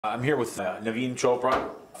I'm here with Naveen Chopra,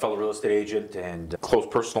 fellow real estate agent and close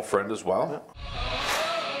personal friend as well.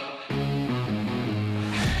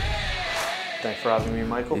 Thanks for having me,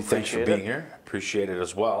 Michael. Thanks for being here. Appreciate it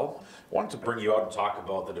as well. I wanted to bring you out and talk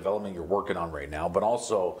about the development you're working on right now, but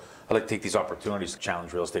also I'd like to take these opportunities to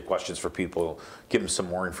challenge real estate questions for people, give them some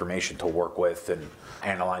more information to work with and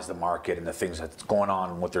analyze the market and the things that's going on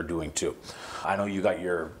and what they're doing too. I know you got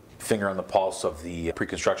your finger on the pulse of the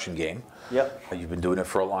pre-construction game. Yep. You've been doing it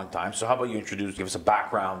for a long time. So how about you give us a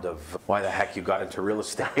background of why the heck you got into real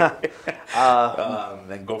estate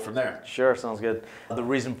and go from there. Sure, sounds good. The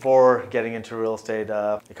reason for getting into real estate,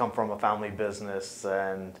 I come from a family business,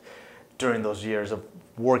 and during those years of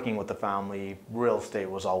working with the family, real estate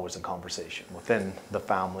was always a conversation within the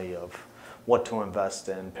family of what to invest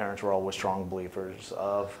in. Parents were always strong believers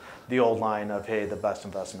of the old line of, hey, the best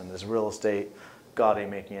investment is real estate. God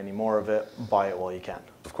ain't making any more of it. Buy it while you can.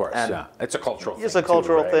 Of course, and yeah. It's a cultural thing. It's a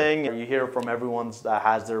cultural thing. You hear from everyone that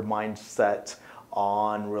has their mindset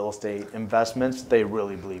on real estate investments, they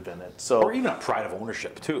really believe in it. So, or even a pride of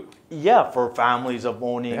ownership too. Yeah, for families of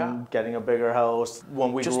owning, getting a bigger house.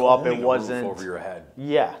 When we grew up, it wasn't a roof over your head.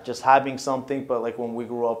 Yeah, just having something. But like when we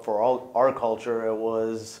grew up, for all our culture, it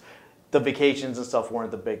was the vacations and stuff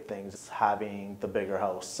weren't the big things. It's having the bigger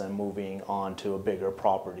house and moving on to a bigger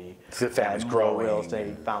property. The family's growing. Real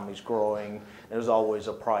estate, family's growing. There's always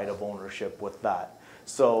a pride of ownership with that.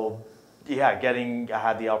 So, yeah, I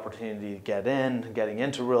had the opportunity to getting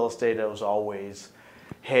into real estate. It was always,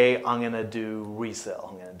 hey, I'm gonna do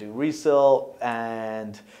resale.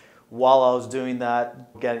 And while I was doing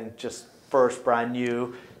that, getting just first brand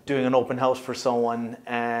new, doing an open house for someone,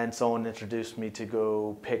 and someone introduced me to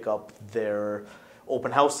go pick up their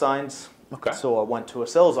open house signs. Okay. So I went to a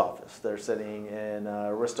sales office. They're sitting in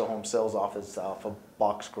Arista Home sales office off of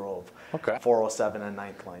Box Grove. Okay. 407 and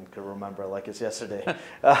 9th line. Could remember it like it's yesterday.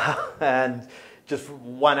 And just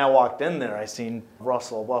when I walked in there, I seen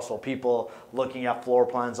bustle, people looking at floor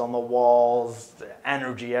plans on the walls,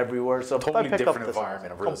 energy everywhere. So totally I pick different up the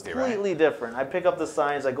environment of real estate, right? Completely different. I pick up the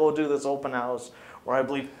signs. I go do this open house where I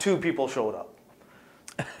believe 2 people showed up.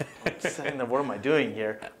 I'm saying, what am I doing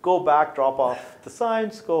here? Go back, drop off the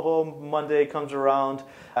signs, go home. Monday comes around.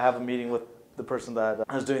 I have a meeting with the person that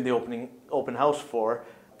I was doing the open house for.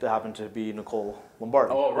 It happened to be Nicole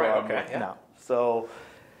Lombardi. Oh, right, okay. Yeah. Now. So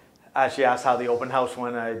as she asked how the open house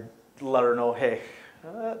went, I let her know, hey,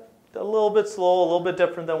 a little bit slow, a little bit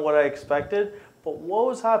different than what I expected. But what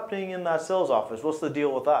was happening in that sales office? What's the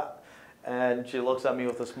deal with that? And she looks at me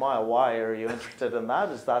with a smile. Why are you interested in that?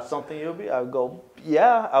 Is that something you'll be? I would go,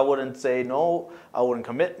 yeah. I wouldn't say no. I wouldn't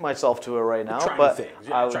commit myself to it right now, but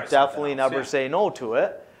I would definitely never say no to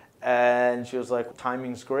it. And she was like,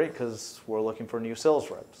 timing's great because we're looking for new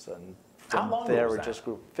sales reps. And how long there was we that? just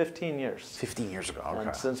grew 15 years. 15 years ago, okay.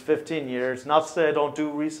 And since 15 years, not to say I don't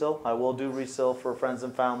do resale. I will do resale for friends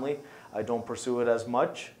and family. I don't pursue it as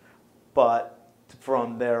much, but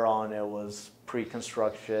from there on, it was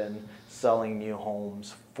pre-construction, selling new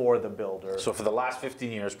homes for the builder. So for the last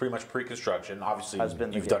 15 years, pretty much pre-construction, obviously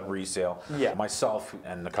you've done resale. Yeah. Myself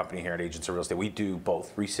and the company here at Agents of Real Estate, we do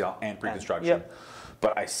both resale and pre-construction. Yep.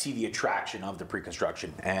 But I see the attraction of the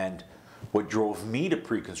pre-construction. And what drove me to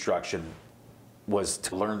pre-construction was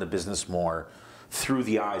to learn the business more through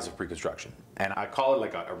the eyes of pre-construction. And I call it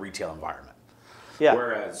like a retail environment. Yeah.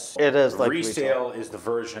 Whereas it is like resale is the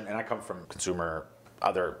version, and I come from consumer,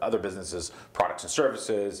 other businesses, products and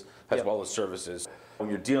services, as well as services. When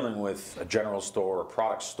you're dealing with a general store or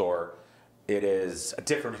product store, it is a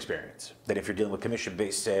different experience than if you're dealing with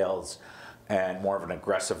commission-based sales and more of an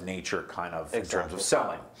aggressive nature kind of in terms of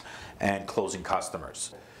selling and closing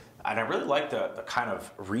customers. And I really like the kind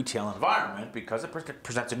of retail environment because it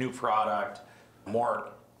presents a new product, more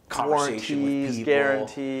conversation with people.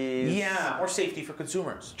 Guarantees. Yeah, more safety for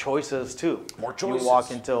consumers. Choices too. More choices. You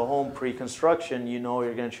walk into a home pre-construction, you know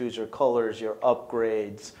you're going to choose your colors, your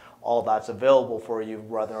upgrades, all that's available for you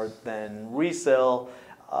rather than resale.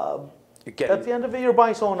 At the end of it, you're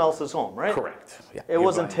buying someone else's home, right? Correct. Yeah, it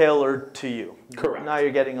wasn't tailored to you. Correct. Now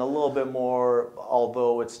you're getting a little bit more,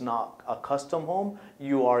 although it's not a custom home,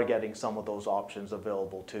 you are getting some of those options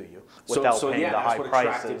available to you without paying the high prices. What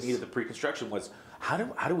attracted me to the pre-construction was how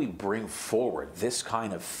do we bring forward this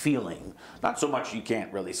kind of feeling? Not so much you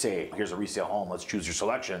can't really say, here's a resale home, let's choose your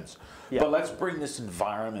selections. Yeah. But let's bring this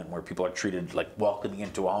environment where people are treated like welcoming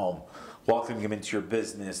into a home, welcoming them into your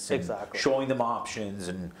business, and showing them options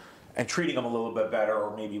and treating them a little bit better,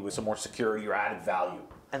 or maybe with some more security or added value.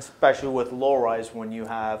 And especially with low-rise, when you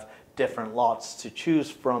have different lots to choose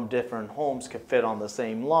from, different homes can fit on the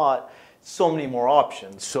same lot, so many more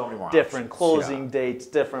options. So many more different options, closing yeah. dates,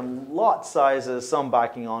 different lot sizes, some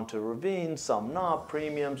backing onto ravines, some not,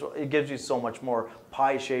 premiums. It gives you so much more.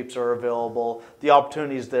 Pie shapes are available. The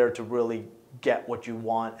opportunity is there to really get what you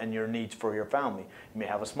want and your needs for your family. You may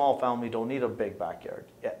have a small family, don't need a big backyard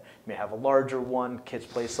yet. You may have a larger one, kids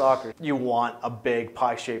play soccer. You want a big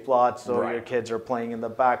pie-shaped lot so Right. your kids are playing in the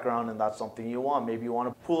background and that's something you want. Maybe you want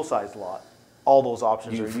a pool-sized lot. All those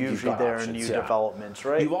options are You've usually got there options, in new yeah. developments,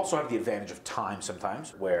 right? You also have the advantage of time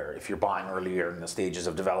sometimes, where if you're buying earlier in the stages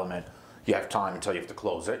of development, you have time until you have to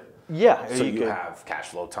close it. Yeah, So you could- have cash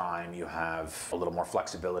flow time, you have a little more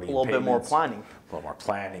flexibility. a little bit more planning. A little more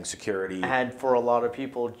planning, security. And for a lot of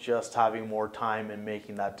people, just having more time and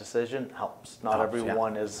making that decision helps. Not Helps, yeah.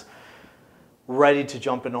 everyone is ready to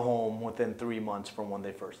jump in a home within 3 months from when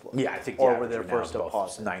they first look. Yeah, I think the or average with their right now first is about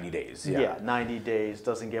deposit. 90 days. Yeah. 90 days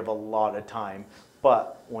doesn't give a lot of time,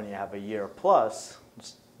 but when you have a year plus,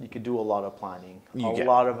 you could do a lot of planning. A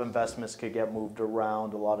lot of investments could get moved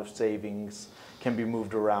around, a lot of savings can be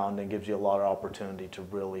moved around and gives you a lot of opportunity to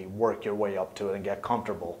really work your way up to it and get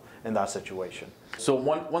comfortable in that situation. So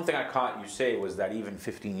one thing I caught you say was that even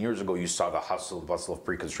 15 years ago, you saw the hustle and bustle of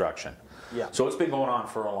pre-construction. Yeah. So it's been going on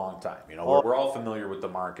for a long time. You know, we're all familiar with the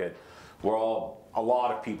market. A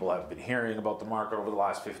lot of people have been hearing about the market over the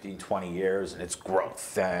last 15, 20 years and its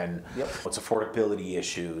growth and its affordability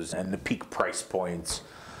issues and the peak price points.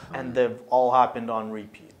 And they've all happened on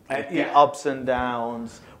repeat. And, The ups and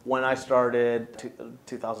downs. When I started,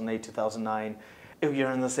 2008, 2009, you're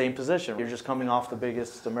in the same position. You're just coming off the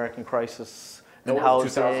biggest American crisis in housing.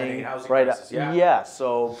 2008 housing right? crisis, yeah. Yeah,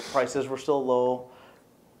 so prices were still low,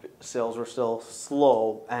 sales were still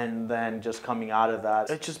slow, and then just coming out of that,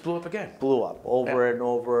 It just blew up again. blew up over and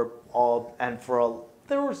over.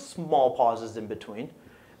 There were small pauses in between.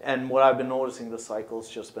 And what I've been noticing, the cycle's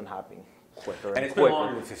just been happening quicker and it's been quicker.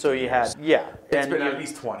 longer than 15 So you years. had, It's been at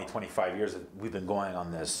least 20, 25 years that we've been going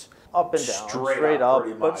on this. up and down, Straight up,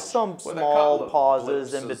 pretty but much, some with a small couple of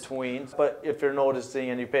pauses in blips. between. But if you're noticing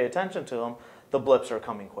and you pay attention to them, the blips are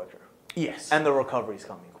coming quicker. Yes. And the recovery's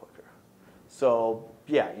coming quicker. So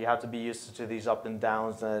yeah, you have to be used to these up and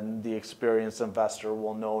downs, and the experienced investor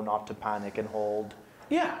will know not to panic and hold,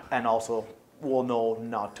 yeah. and also will know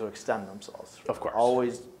not to extend themselves. Of course.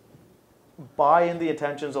 Always buy in the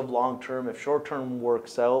intentions of long term. If short term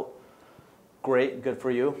works out, great, good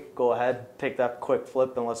for you. Go ahead, take that quick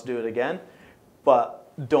flip and let's do it again. But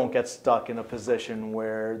don't get stuck in a position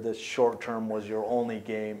where the short term was your only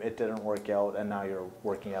game, it didn't work out, and now you're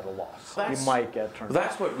working at a loss. You might get turned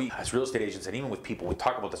That's what we, as real estate agents, and even with people, we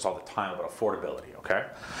talk about this all the time about affordability, okay?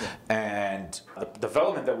 And the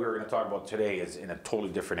development that we're going to talk about today is in a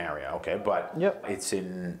totally different area, okay? But it's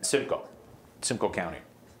in Simcoe County,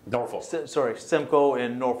 Norfolk. Simcoe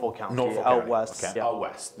in Norfolk County, Norfolk out County, west. okay? Out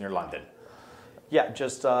west, near London. Yeah,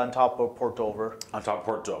 just on top of Port Dover. On top of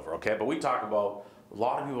Port Dover, okay? But we talk about, a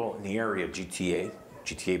lot of people in the area of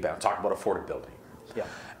GTA bound, talk about affordability. Yeah.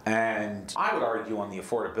 And I would argue on the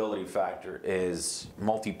affordability factor is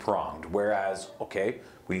multi-pronged, whereas, okay,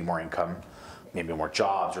 we need more income, maybe more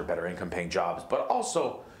jobs or better income paying jobs, but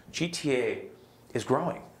also GTA is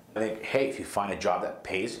growing. I think, hey, if you find a job that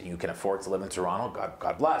pays and you can afford to live in Toronto,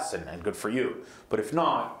 God bless, and good for you. But if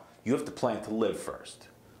not, you have to plan to live first.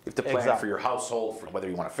 You have to plan for your household, for whether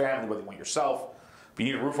you want a family, whether you want yourself, but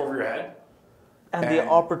you need a roof over your head. And the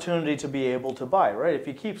opportunity to be able to buy, right? If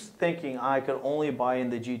you keep thinking, I could only buy in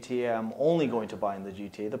the GTA, I'm only going to buy in the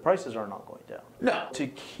GTA, the prices are not going down. No. To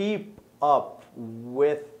keep up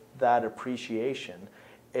with that appreciation,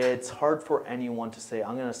 it's hard for anyone to say,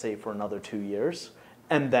 I'm going to save for another 2 years,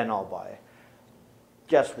 and then I'll buy.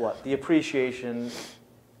 Guess what? The appreciation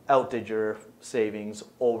outdid your savings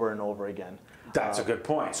over and over again. That's a good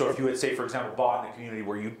point. So if you had, say, for example, bought in a community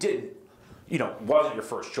where you didn't, wasn't your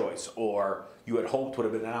first choice, or you had hoped would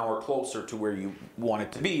have been an hour closer to where you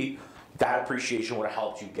wanted to be, that appreciation would have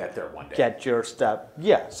helped you get there one day. Get your step.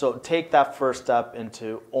 Yeah, so take that first step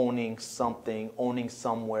into owning something, owning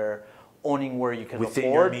somewhere, owning where you can within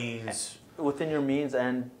afford. Within your means. Within your means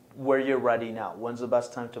and where you're ready now. When's the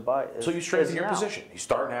best time to buy? So you strengthen your position. You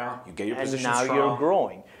start now, you get your position strong. And now you're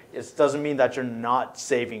growing. It doesn't mean that you're not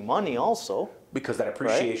saving money also. Because that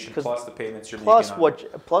appreciation plus the payments you're plus making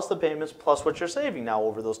plus the payments plus what you're saving now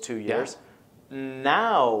over those 2 years.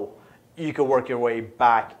 Now you can work your way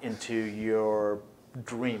back into your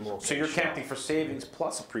dream location. So you're counting for savings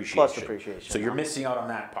plus appreciation. Plus appreciation. So you're missing out on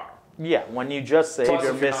that part. Yeah, when you just save, Plus,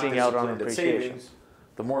 you're if you're missing not out on disciplined at appreciation. savings,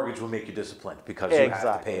 the mortgage will make you disciplined because you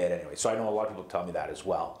have to pay it anyway. So I know a lot of people tell me that as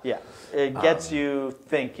well. Yeah, it gets you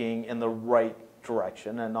thinking in the right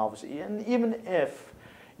direction, and obviously, and even if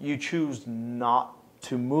you choose not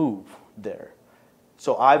to move there.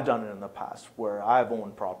 So I've done it in the past where I've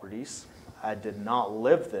owned properties. I did not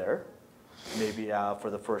live there. Maybe for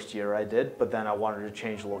the first year I did, but then I wanted to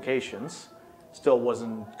change locations.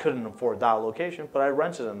 Still couldn't afford that location, but I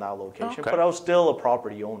rented in that location. Okay. But I was still a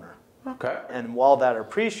property owner. Okay. And while that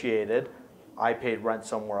appreciated, I paid rent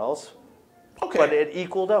somewhere else. Okay. But it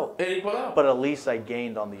equaled out. It equaled out. But at least I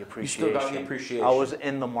gained on the appreciation. You still got the appreciation. I was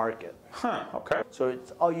in the market. Huh. Okay. So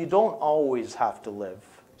you don't always have to live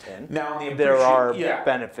in. Now, on the there are yeah.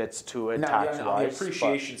 benefits to it, tax-wise. On the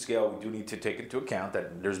appreciation scale, we do need to take into account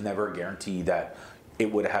that there's never a guarantee that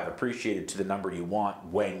it would have appreciated to the number you want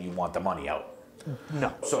when you want the money out.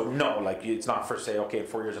 No. So no, like it's not for say, okay, in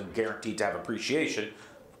 4 years I'm guaranteed to have appreciation,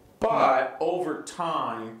 but over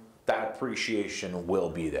time that appreciation will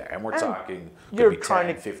be there. And we're talking could be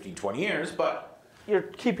 10, 15, 20 years, but you're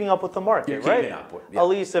keeping up with the market, you're right? keeping up with, yeah. At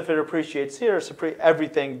least if it appreciates here,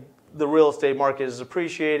 everything, the real estate market is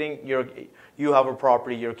appreciating, you have a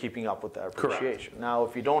property, you're keeping up with that appreciation. Correct. Now,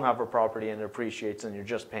 if you don't have a property and it appreciates and you're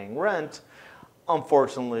just paying rent,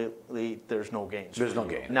 unfortunately, there's no gains. There's no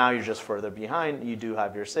gain. Now you're just further behind. You do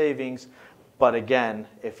have your savings. But again,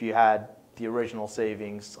 if you had the original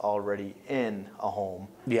savings already in a home,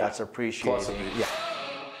 that's appreciating. Yeah.